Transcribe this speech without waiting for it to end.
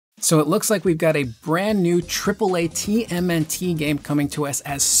So it looks like we've got a brand new AAA TMNT game coming to us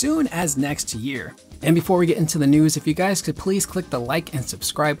as soon as next year. And before we get into the news, if you guys could please click the like and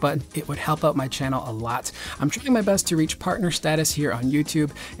subscribe button, it would help out my channel a lot. I'm trying my best to reach partner status here on YouTube,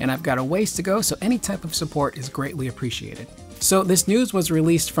 and I've got a ways to go, so any type of support is greatly appreciated. So this news was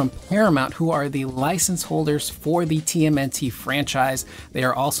released from Paramount, who are the license holders for the TMNT franchise. They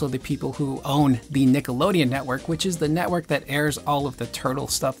are also the people who own the Nickelodeon network, which is the network that airs all of the Turtle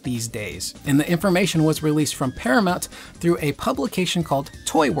stuff these days. And the information was released from Paramount through a publication called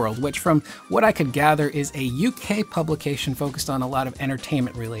Toy World, which from what I could gather is a UK publication focused on a lot of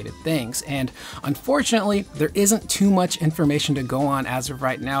entertainment related things. And unfortunately, there isn't too much information to go on as of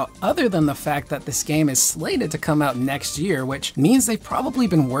right now, other than the fact that this game is slated to come out next year, which means they've probably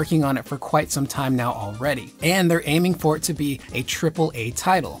been working on it for quite some time now already. And they're aiming for it to be a AAA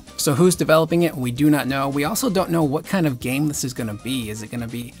title. So who's developing it? We do not know. We also don't know what kind of game this is going to be. Is it going to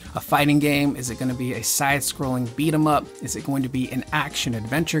be a fighting game? Is it going to be a side-scrolling beat 'em up? Is it going to be an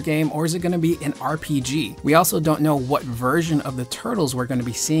action-adventure game? Or is it going to be an RPG? We also don't know what version of the Turtles we're going to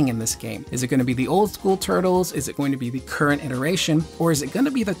be seeing in this game. Is it going to be the old school Turtles? Is it going to be the current iteration? Or is it going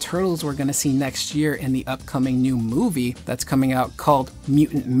to be the Turtles we're going to see next year in the upcoming new movie that's coming out called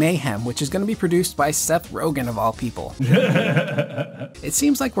Mutant Mayhem, which is going to be produced by Seth Rogen of all people. It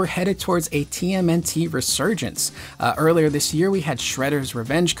seems like we're headed towards a TMNT resurgence. Earlier this year we had Shredder's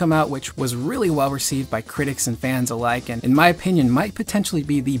Revenge come out, which was really well received by critics and fans alike, and in my opinion might potentially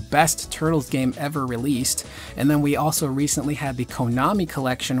be the best Turtles game ever released. And then we also recently had the Konami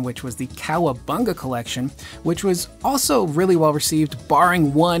collection, which was the Cowabunga collection, which was also really well received,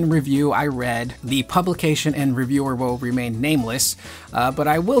 barring one review I read. The publication and reviewer will remain nameless, but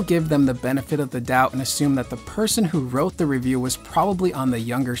I will give them the benefit of the doubt and assume that the person who wrote the review was probably on the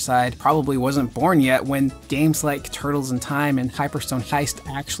younger side, probably wasn't born yet when games like Turtles in Time and Hyperstone Heist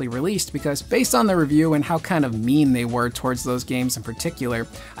actually released, because based on the review and how kind of mean they were towards those games in particular,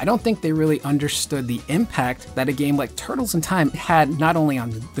 I don't think they really understood the impact that a game like Turtles in Time had not only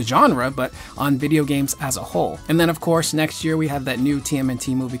on the genre, but on video games as a whole. And then of course next year we have that new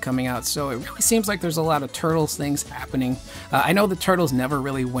TMNT movie coming out, so it really seems like there's a lot of Turtles things happening. I know the Turtles never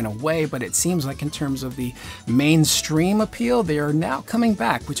really went away, but it seems like in terms of the mainstream appeal, they are now coming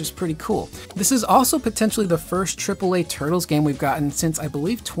back, which is pretty cool. This is also potentially the first AAA Turtles game we've gotten since I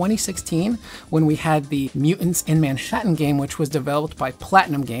believe 2016, when we had the Mutants in Manhattan game, which was developed by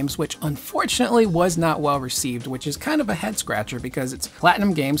Platinum Games, which unfortunately was not well received, which is kind of a head scratcher because it's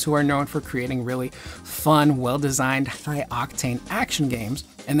Platinum Games who are known for creating really fun, well-designed, high-octane action games.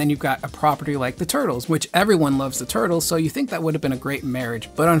 And then you've got a property like the Turtles, which everyone loves the Turtles, so you think that would have been a great marriage.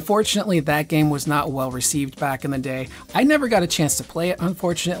 But unfortunately, that game was not well received back in the day. I never got a chance to play it,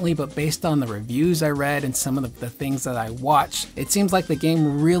 unfortunately, but based on the reviews I read and some of the things that I watched, it seems like the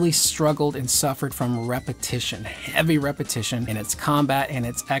game really struggled and suffered from repetition, heavy repetition in its combat and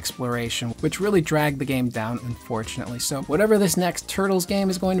its exploration, which really dragged the game down, unfortunately. So whatever this next Turtles game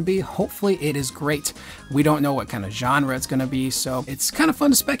is going to be, hopefully it is great. We don't know what kind of genre it's going to be, so it's kind of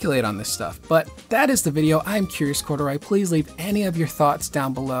fun to speculate on this stuff. But that is the video. I'm Curious Corduroy. Please leave any of your thoughts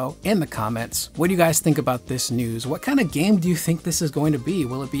down below in the comments. What do you guys think about this news? What kind of game do you think this is going to be?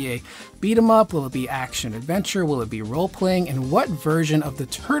 Will it be a beat 'em up? Will it be action adventure? Will it be role playing? And what version of the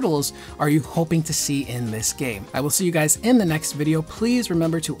Turtles are you hoping to see in this game? I will see you guys in the next video. Please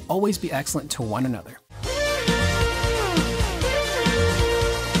remember to always be excellent to one another.